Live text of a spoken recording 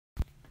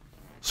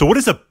So what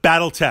is a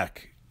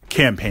Battletech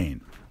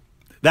campaign?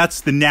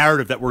 That's the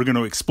narrative that we're going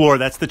to explore.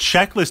 That's the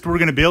checklist we're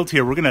going to build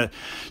here. We're going to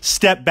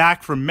step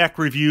back from mech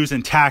reviews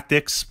and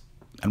tactics,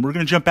 and we're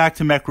going to jump back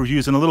to mech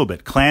reviews in a little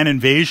bit. Clan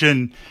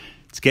invasion,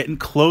 it's getting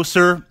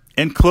closer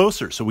and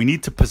closer. So we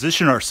need to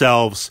position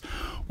ourselves,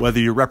 whether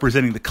you're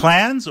representing the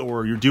clans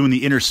or you're doing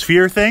the inner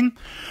sphere thing.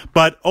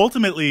 But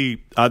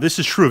ultimately, this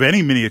is true of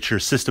any miniature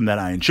system that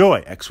I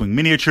enjoy. X-Wing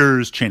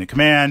miniatures, Chain of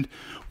Command,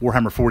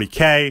 Warhammer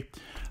 40K.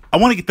 I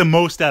want to get the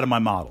most out of my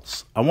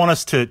models. I want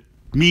us to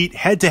meet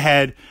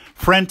head-to-head,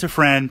 friend to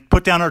friend,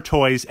 put down our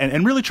toys,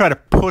 and really try to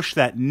push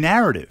that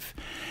narrative.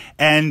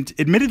 And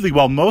admittedly,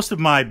 while most of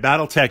my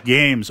Battletech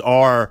games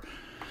are,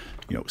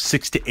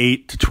 6 to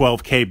 8 to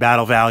 12K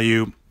battle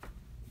value,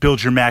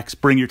 build your mechs,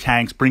 bring your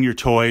tanks, bring your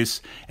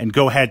toys, and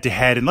go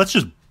head-to-head, and let's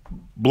just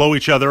blow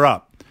each other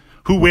up.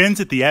 Who wins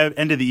at the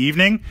end of the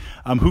evening?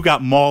 Who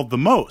got mauled the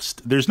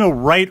most? There's no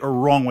right or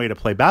wrong way to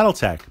play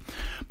Battletech,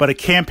 but a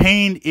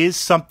campaign is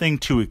something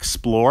to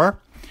explore.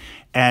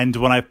 And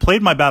when I've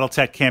played my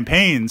Battletech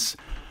campaigns,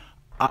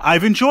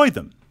 I've enjoyed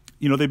them.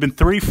 They've been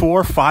 3,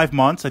 4, 5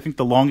 months. I think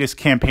the longest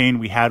campaign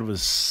we had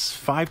was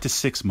 5 to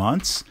 6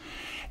 months.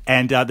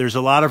 And there's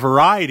a lot of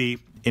variety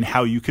in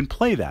how you can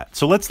play that.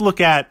 So let's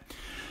look at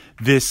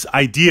this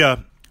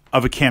idea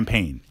of a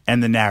campaign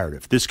and the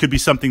narrative. This could be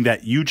something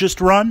that you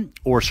just run,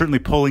 or certainly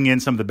pulling in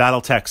some of the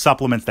Battletech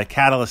supplements that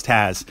Catalyst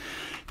has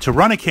to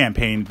run a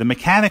campaign. The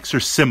mechanics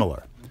are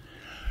similar.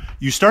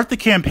 You start the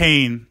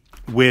campaign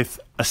with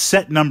a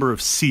set number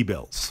of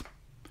C-bills.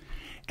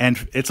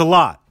 And it's a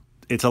lot.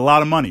 It's a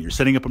lot of money. You're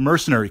setting up a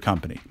mercenary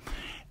company.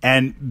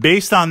 And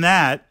based on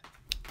that,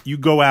 you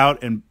go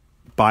out and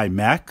buy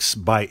mechs,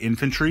 buy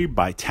infantry,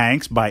 buy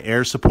tanks, buy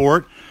air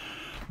support,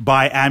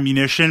 buy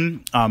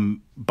ammunition,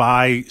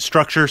 buy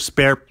structure,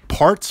 spare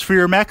parts for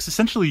your mechs.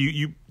 Essentially,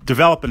 you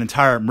develop an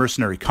entire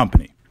mercenary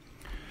company.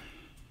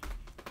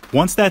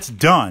 Once that's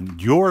done,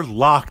 you're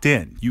locked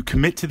in. You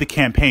commit to the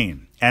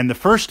campaign. And the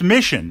first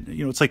mission,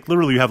 it's like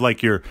literally you have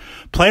like your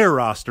player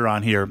roster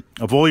on here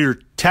of all your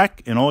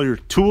tech and all your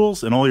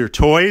tools and all your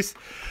toys.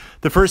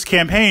 The first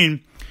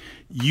campaign,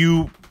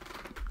 you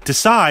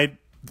decide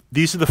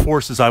these are the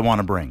forces I want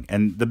to bring.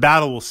 And the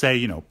battle will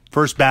say,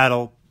 first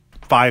battle,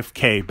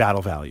 5K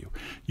battle value.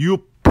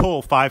 You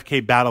pull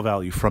 5K battle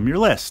value from your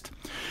list.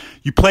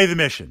 You play the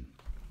mission.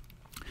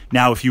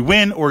 Now, if you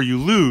win or you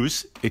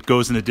lose, it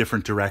goes in a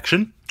different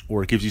direction,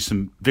 or it gives you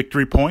some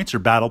victory points or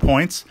battle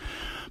points.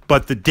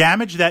 But the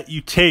damage that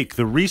you take,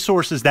 the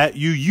resources that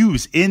you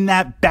use in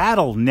that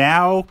battle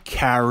now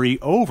carry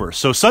over.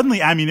 So suddenly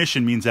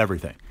ammunition means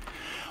everything.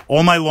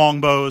 All my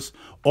longbows,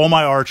 all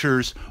my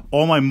archers,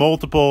 all my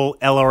multiple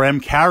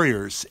LRM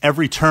carriers,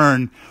 every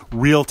turn,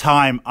 real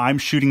time, I'm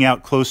shooting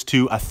out close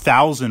to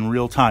 1,000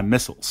 real-time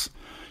missiles.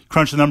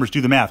 Crunch the numbers,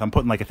 do the math. I'm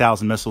putting like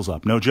 1,000 missiles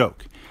up, no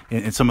joke,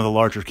 in some of the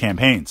larger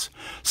campaigns.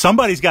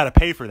 Somebody's got to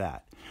pay for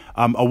that.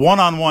 A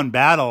one-on-one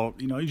battle,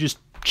 you just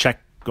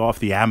check off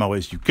the ammo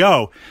as you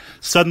go.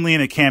 Suddenly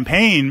in a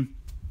campaign,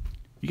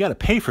 you got to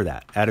pay for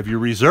that out of your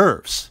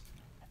reserves,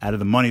 out of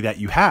the money that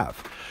you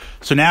have.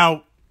 So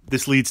now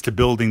this leads to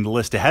building the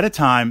list ahead of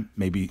time.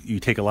 Maybe you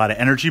take a lot of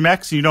energy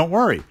mechs and you don't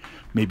worry.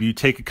 Maybe you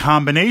take a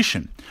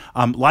combination.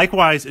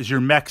 Likewise, as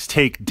your mechs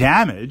take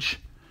damage,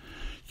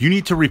 you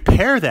need to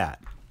repair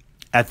that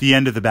at the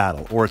end of the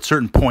battle or at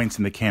certain points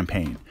in the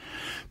campaign.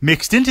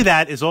 Mixed into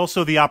that is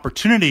also the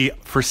opportunity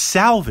for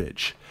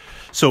salvage.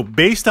 So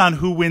based on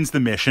who wins the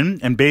mission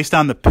and based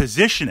on the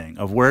positioning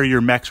of where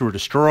your mechs were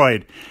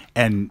destroyed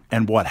and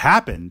what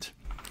happened,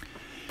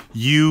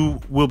 you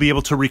will be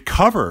able to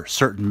recover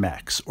certain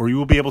mechs, or you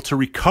will be able to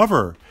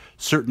recover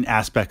certain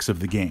aspects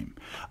of the game.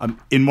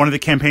 In one of the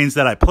campaigns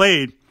that I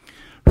played,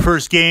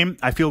 first game,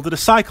 I fielded a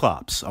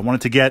Cyclops. I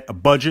wanted to get a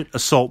budget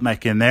assault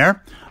mech in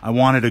there. I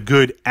wanted a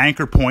good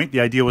anchor point. The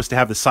idea was to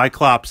have the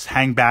Cyclops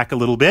hang back a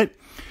little bit,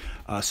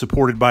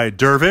 supported by a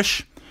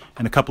Dervish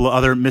and a couple of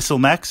other missile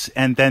mechs,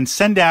 and then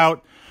send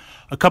out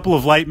a couple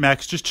of light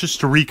mechs just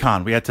to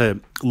recon. We had to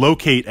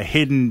locate a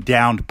hidden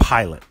downed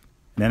pilot,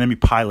 an enemy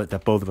pilot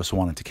that both of us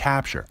wanted to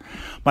capture.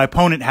 My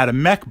opponent had a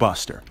mech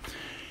buster.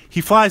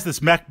 He flies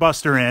this mech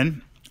buster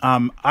in.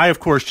 I, of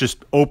course,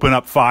 just open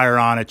up fire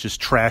on it,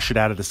 just trash it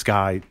out of the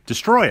sky,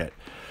 destroy it.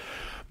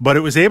 But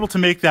it was able to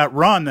make that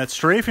run, that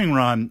strafing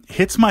run,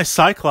 hits my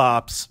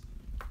Cyclops,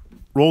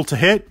 roll to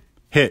hit,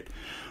 hit.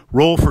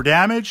 Roll for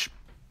damage,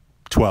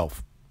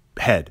 12.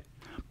 Head.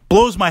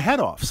 Blows my head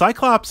off.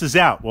 Cyclops is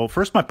out. Well,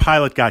 first my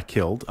pilot got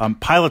killed.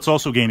 Pilots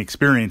also gain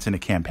experience in a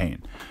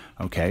campaign.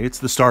 Okay, it's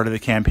the start of the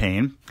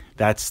campaign.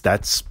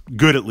 That's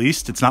good at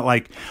least. It's not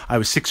like I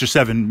was 6 or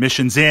 7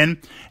 missions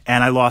in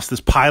and I lost this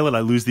pilot.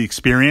 I lose the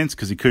experience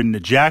because he couldn't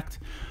eject.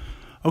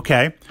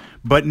 Okay,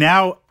 but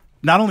now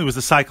not only was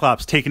the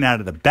Cyclops taken out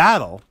of the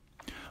battle,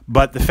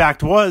 but the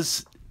fact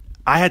was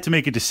I had to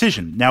make a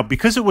decision. Now,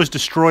 because it was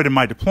destroyed in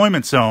my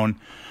deployment zone,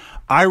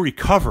 I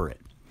recover it.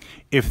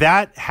 If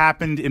that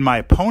happened in my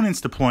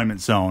opponent's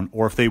deployment zone,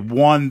 or if they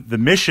won the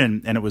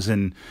mission and it was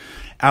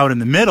out in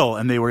the middle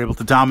and they were able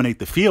to dominate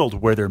the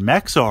field where their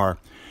mechs are,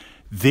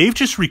 they've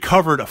just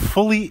recovered a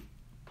fully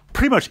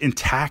pretty much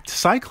intact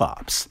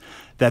Cyclops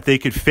that they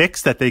could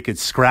fix, that they could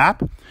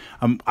scrap.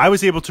 I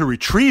was able to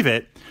retrieve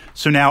it.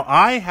 So now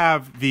I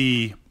have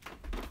the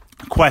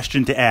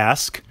question to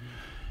ask,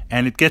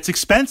 and it gets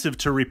expensive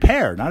to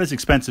repair. Not as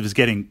expensive as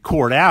getting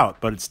cored out,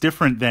 but it's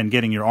different than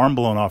getting your arm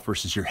blown off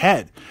versus your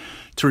head.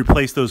 To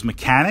replace those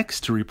mechanics,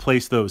 to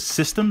replace those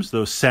systems,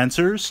 those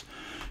sensors,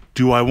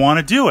 do I want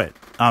to do it?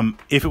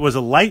 If it was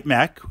a light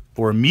mech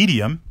or a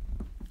medium,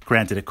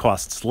 granted it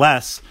costs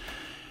less,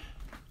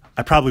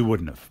 I probably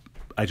wouldn't have.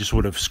 I just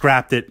would have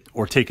scrapped it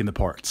or taken the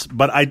parts.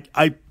 But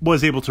I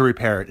was able to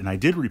repair it, and I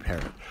did repair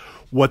it.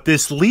 What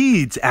this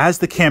leads, as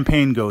the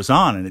campaign goes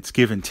on, and it's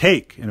give and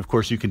take, and of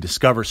course you can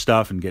discover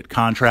stuff and get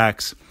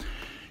contracts,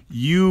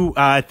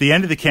 at the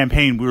end of the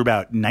campaign, we were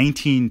about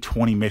 19,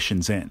 20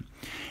 missions in.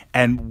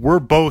 And we're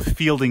both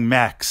fielding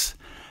mechs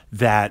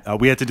that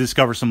we had to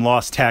discover some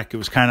lost tech. It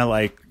was kind of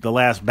like the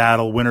last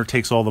battle, winner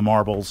takes all the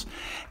marbles.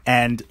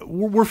 And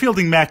we're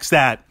fielding mechs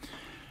that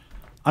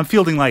I'm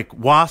fielding like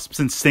wasps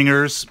and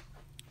stingers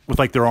with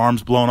like their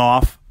arms blown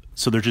off.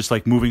 So they're just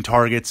like moving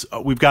targets.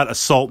 We've got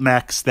assault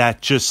mechs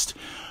that just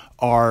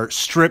are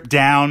stripped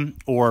down,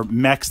 or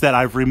mechs that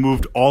I've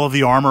removed all of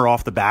the armor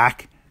off the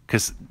back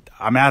because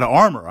I'm out of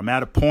armor. I'm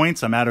out of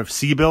points. I'm out of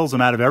C-bills.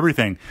 I'm out of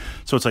everything.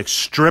 So it's like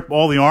strip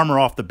all the armor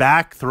off the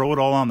back, throw it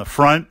all on the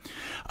front.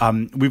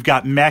 We've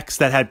got mechs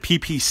that had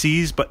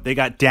PPCs, but they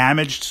got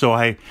damaged, so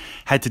I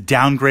had to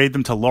downgrade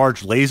them to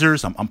large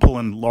lasers. I'm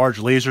pulling large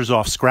lasers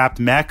off scrapped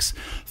mechs,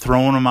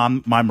 throwing them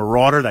on my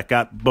Marauder that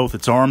got both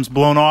its arms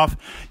blown off.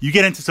 You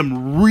get into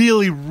some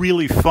really,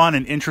 really fun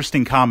and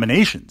interesting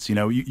combinations. You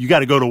know, you got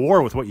to go to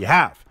war with what you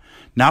have,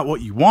 not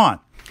what you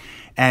want.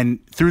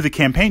 And through the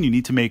campaign, you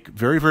need to make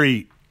very,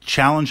 very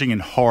challenging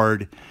and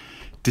hard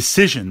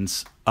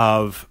decisions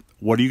of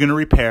what are you going to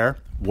repair,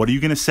 what are you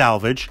going to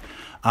salvage.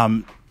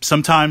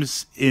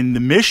 Sometimes in the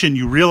mission,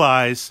 you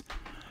realize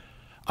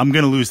I'm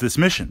going to lose this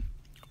mission.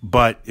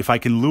 But if I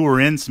can lure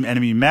in some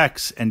enemy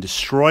mechs and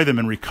destroy them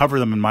and recover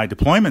them in my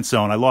deployment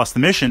zone, I lost the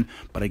mission,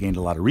 but I gained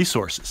a lot of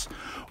resources.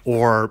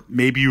 Or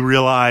maybe you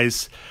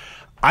realize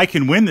I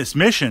can win this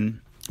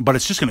mission, but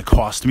it's just going to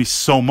cost me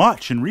so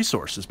much in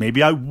resources.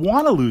 Maybe I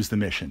want to lose the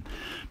mission.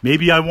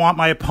 Maybe I want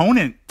my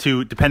opponent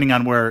to, depending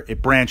on where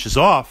it branches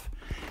off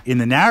in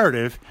the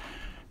narrative,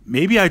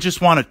 maybe I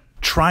just want to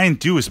try and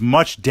do as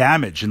much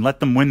damage and let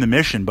them win the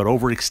mission, but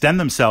overextend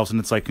themselves. And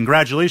it's like,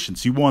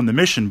 congratulations, you won the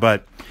mission,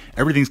 but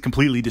everything's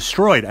completely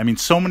destroyed. I mean,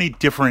 so many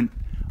different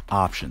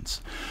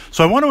options.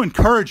 So I want to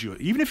encourage you,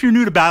 even if you're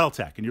new to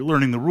Battletech and you're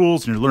learning the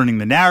rules and you're learning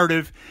the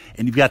narrative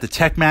and you've got the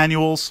tech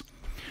manuals,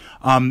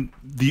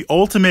 the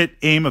ultimate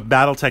aim of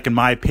Battletech, in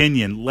my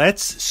opinion,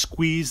 let's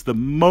squeeze the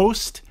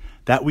most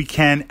that we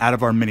can out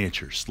of our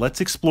miniatures. Let's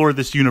explore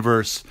this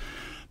universe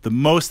the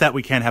most that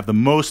we can, have the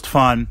most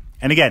fun.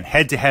 And again,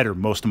 head-to-head are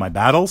most of my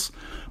battles,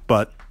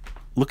 but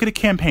look at a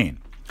campaign.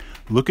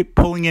 Look at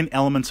pulling in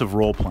elements of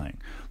role-playing.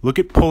 Look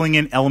at pulling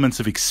in elements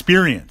of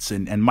experience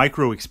and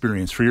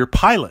micro-experience for your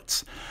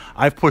pilots.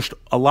 I've pushed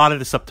a lot of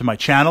this up to my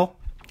channel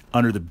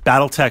under the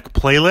Battletech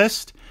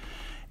playlist,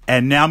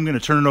 and now I'm going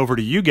to turn it over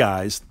to you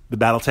guys, the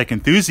Battletech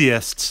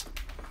enthusiasts.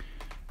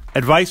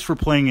 Advice for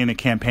playing in a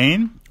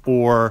campaign,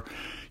 or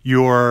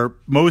your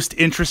most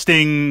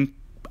interesting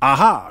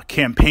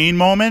campaign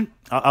moment.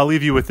 I'll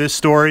leave you with this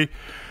story.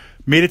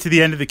 Made it to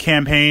the end of the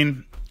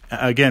campaign.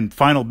 Again,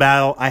 final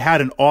battle. I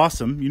had an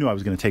awesome. You knew I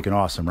was going to take an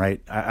awesome,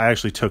 right? I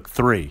actually took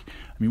 3.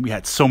 I mean, we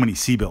had so many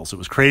C-bills. It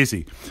was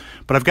crazy.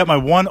 But I've got my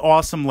one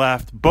awesome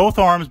left. Both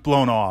arms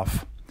blown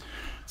off.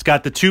 It's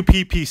got the 2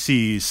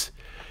 PPCs.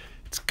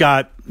 It's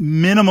got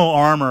minimal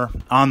armor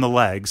on the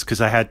legs because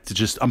I had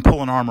to I'm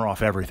pulling armor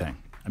off everything.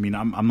 I mean,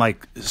 I'm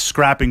like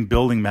scrapping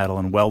building metal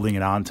and welding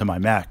it onto my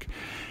mech.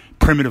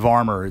 Primitive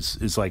armor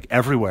is like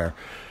everywhere.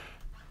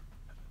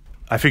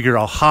 I figured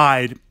I'll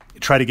hide,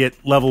 try to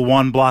get level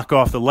 1, block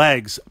off the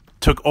legs,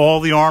 took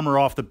all the armor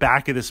off the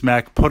back of this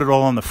mech, put it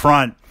all on the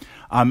front.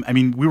 I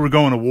mean, we were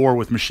going to war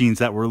with machines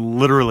that were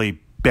literally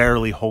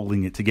barely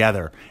holding it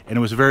together. And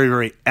it was a very,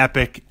 very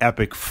epic,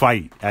 epic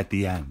fight at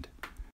the end.